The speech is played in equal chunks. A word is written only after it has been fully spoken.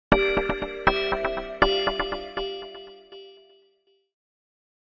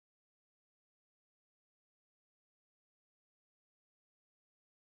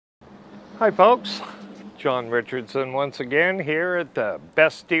Hi folks, John Richardson once again here at the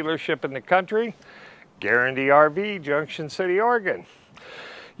best dealership in the country, Guarantee RV, Junction City, Oregon.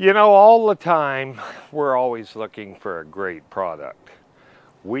 You know, all the time we're always looking for a great product.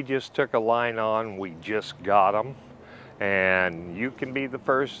 We just took a line on, we just got them, and you can be the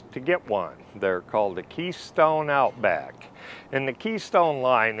first to get one. They're called the Keystone Outback. In the Keystone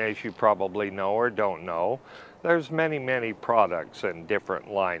line, as you probably know or don't know, there's many products in different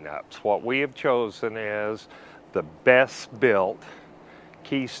lineups. What we have chosen is the best built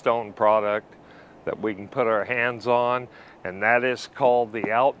Keystone product that we can put our hands on, and that is called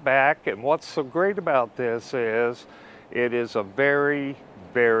the Outback. And what's so great about this is it is a very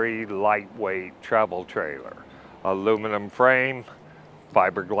lightweight travel trailer. Aluminum frame,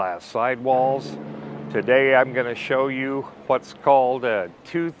 fiberglass sidewalls. Today I'm going to show you what's called a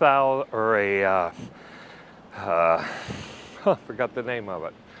 2000 or a forgot the name of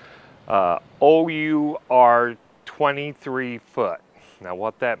it. OUR 23 foot. Now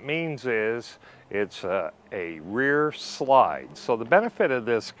what that means is it's a rear slide. So the benefit of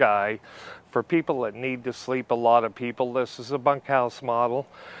this guy for people that need to sleep, a lot of people, this is a bunkhouse model.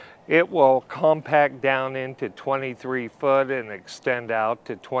 It will compact down into 23 foot and extend out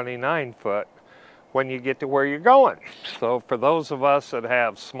to 29 foot when you get to where you're going. So for those of us that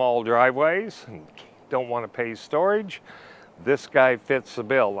have small driveways and don't want to pay storage, this guy fits the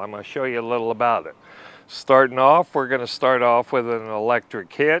bill. I'm going to show you a little about it. Starting off, we're going to start off with an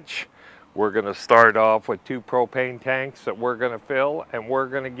electric hitch. We're going to start off with 2 propane tanks that we're going to fill, and we're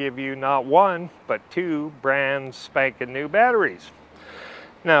going to give you not 1 but 2 brand spanking new batteries.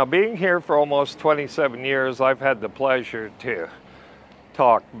 Now, being here for almost 27 years, I've had the pleasure to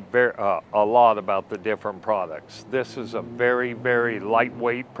talk a lot about the different products. This is a very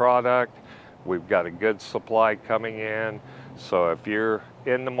lightweight product. We've got a good supply coming in. So if you're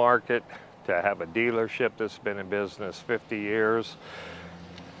in the market to have a dealership that's been in business 50 years,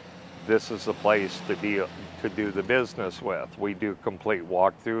 this is the place to do the business with. We do complete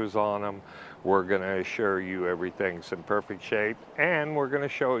walkthroughs on them. We're going to assure you everything's in perfect shape, and we're going to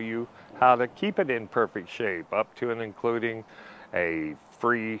show you how to keep it in perfect shape, up to and including a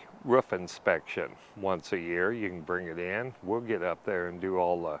free roof inspection once a year. You can bring it in. We'll get up there and do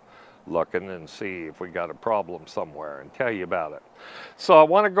all the looking and see if we got a problem somewhere and tell you about it. So I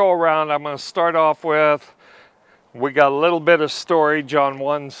want to go around. I'm going to start off with, we got a little bit of storage on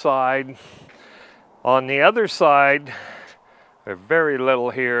one side. On the other side, there's very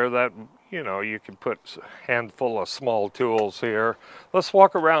little here that, you know, you can put a handful of small tools here. Let's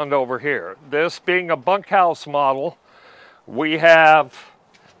walk around over here. This being a bunkhouse model, we have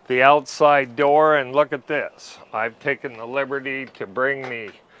the outside door, and look at this. I've taken the liberty to bring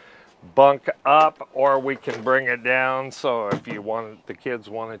the bunk up, or we can bring it down. So if you want, the kids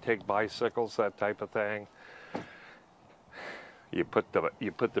want to take bicycles, that type of thing, you put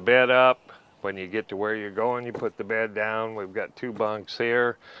the bed up. When you get to where you're going, you put the bed down. We've got 2 bunks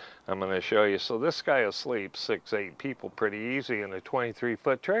here. I'm going to show you. So this guy will sleep 6-8 people pretty easy in a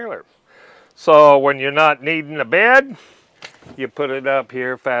 23-foot trailer. So when you're not needing a bed, you put it up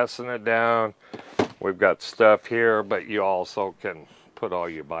here, fasten it down. We've got stuff here, but you also can put all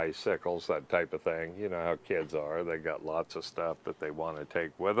your bicycles, that type of thing. You know how kids are. They got lots of stuff that they want to take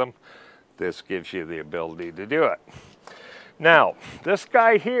with them. This gives you the ability to do it. Now, this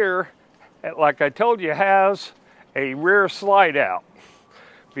guy here, like I told you, has a rear slide out.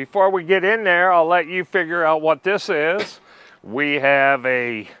 Before we get in there, I'll let you figure out what this is. We have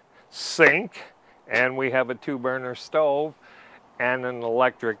a sink, and we have a 2-burner stove and an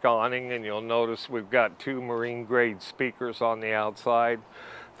electric awning, and you'll notice we've got 2 marine grade speakers on the outside.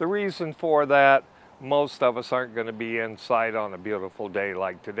 The reason for that, most of us aren't going to be inside on a beautiful day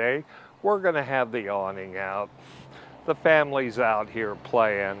like today. We're going to have the awning out. The family's out here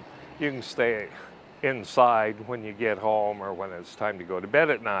playing. You can stay inside when you get home or when it's time to go to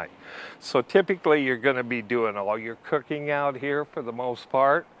bed at night. So typically you're going to be doing all your cooking out here for the most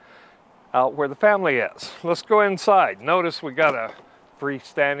part, out where the family is. Let's go inside. Notice we got a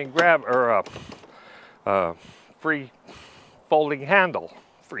freestanding grab, or a free folding handle,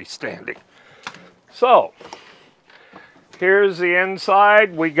 freestanding. So here's the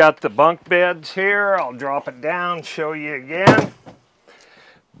inside. We got the bunk beds here. I'll drop it down, show you again.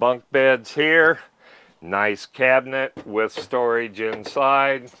 Bunk beds here. Nice cabinet with storage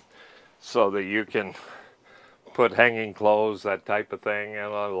inside so that you can put hanging clothes, that type of thing,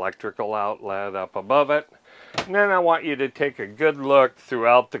 and an electrical outlet up above it. And then I want you to take a good look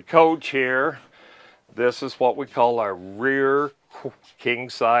throughout the coach here. This is what we call our rear king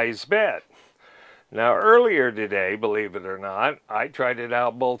size bed. Now earlier today, believe it or not, I tried it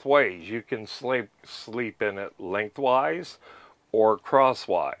out both ways. You can sleep in it lengthwise or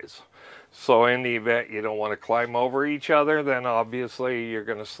crosswise. So in the event you don't want to climb over each other, then obviously you're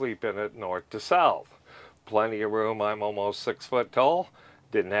going to sleep in it north to south. Plenty of room. I'm almost 6 foot tall.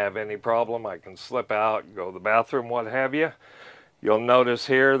 Didn't have any problem. I can slip out, go to the bathroom, what have you. You'll notice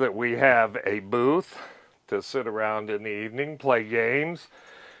here that we have a booth to sit around in the evening, play games.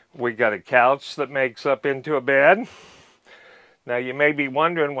 We got a couch that makes up into a bed. Now you may be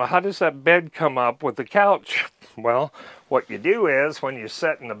wondering, well, how does that bed come up with the couch? Well, what you do is when you're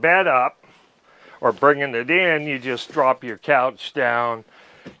setting the bed up or bringing it in, you just drop your couch down,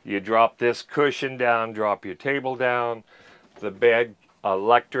 you drop this cushion down, drop your table down. The bed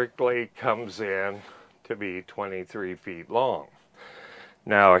electrically comes in to be 23 feet long.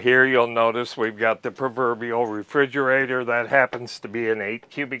 Now here you'll notice we've got the proverbial refrigerator. That happens to be an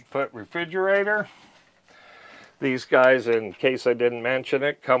 8 cubic foot refrigerator. These guys, in case I didn't mention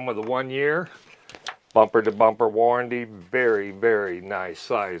it, come with a 1 year bumper to bumper warranty. Very, very nice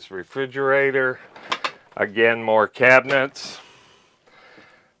size refrigerator. Again, more cabinets.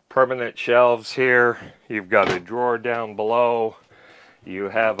 Permanent shelves here. You've got a drawer down below. You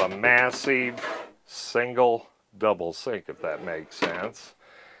have a massive single double sink, if that makes sense.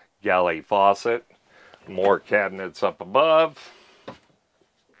 Galley faucet. More cabinets up above.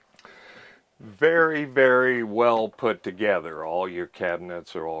 Very, very well put together. All your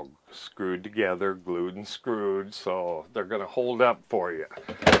cabinets are all screwed together, glued and screwed, so they're going to hold up for you.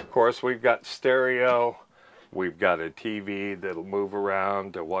 Of course, we've got stereo. We've got a TV that'll move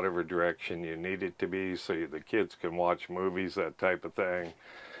around to whatever direction you need it to be, so the kids can watch movies, that type of thing.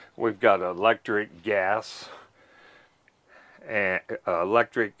 We've got electric gas and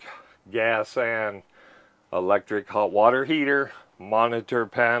electric hot water heater, monitor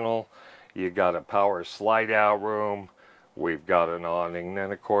panel. You got a power slide out room. We've got an awning,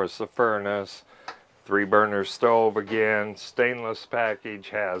 then of course the furnace, 3-burner stove again, stainless package,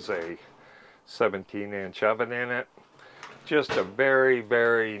 has a 17-inch oven in it. Just a very,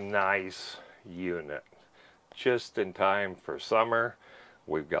 very nice unit. Just in time for summer.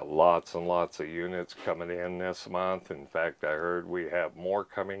 We've got lots and lots of units coming in this month. In fact, I heard we have more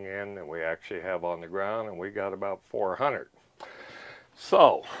coming in than we actually have on the ground, and we got about 400.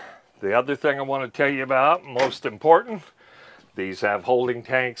 So, the other thing I want to tell you about, most important, these have holding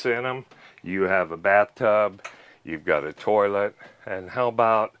tanks in them. You have a bathtub, you've got a toilet, and how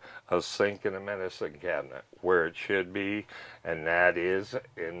about a sink and a medicine cabinet where it should be, and that is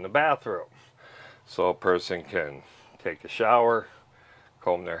in the bathroom. So a person can take a shower,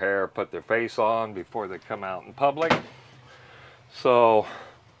 comb their hair, put their face on before they come out in public. So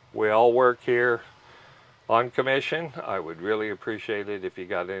we all work here on commission. I would really appreciate it if you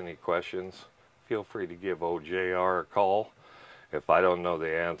got any questions. Feel free to give OJR a call. If I don't know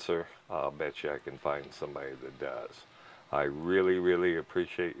the answer, I'll bet you I can find somebody that does. I really, really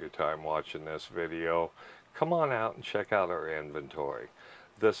appreciate your time watching this video. Come on out and check out our inventory.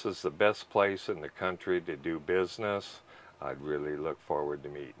 This is the best place in the country to do business. I'd really look forward to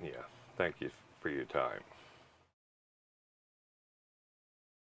meeting you. Thank you for your time.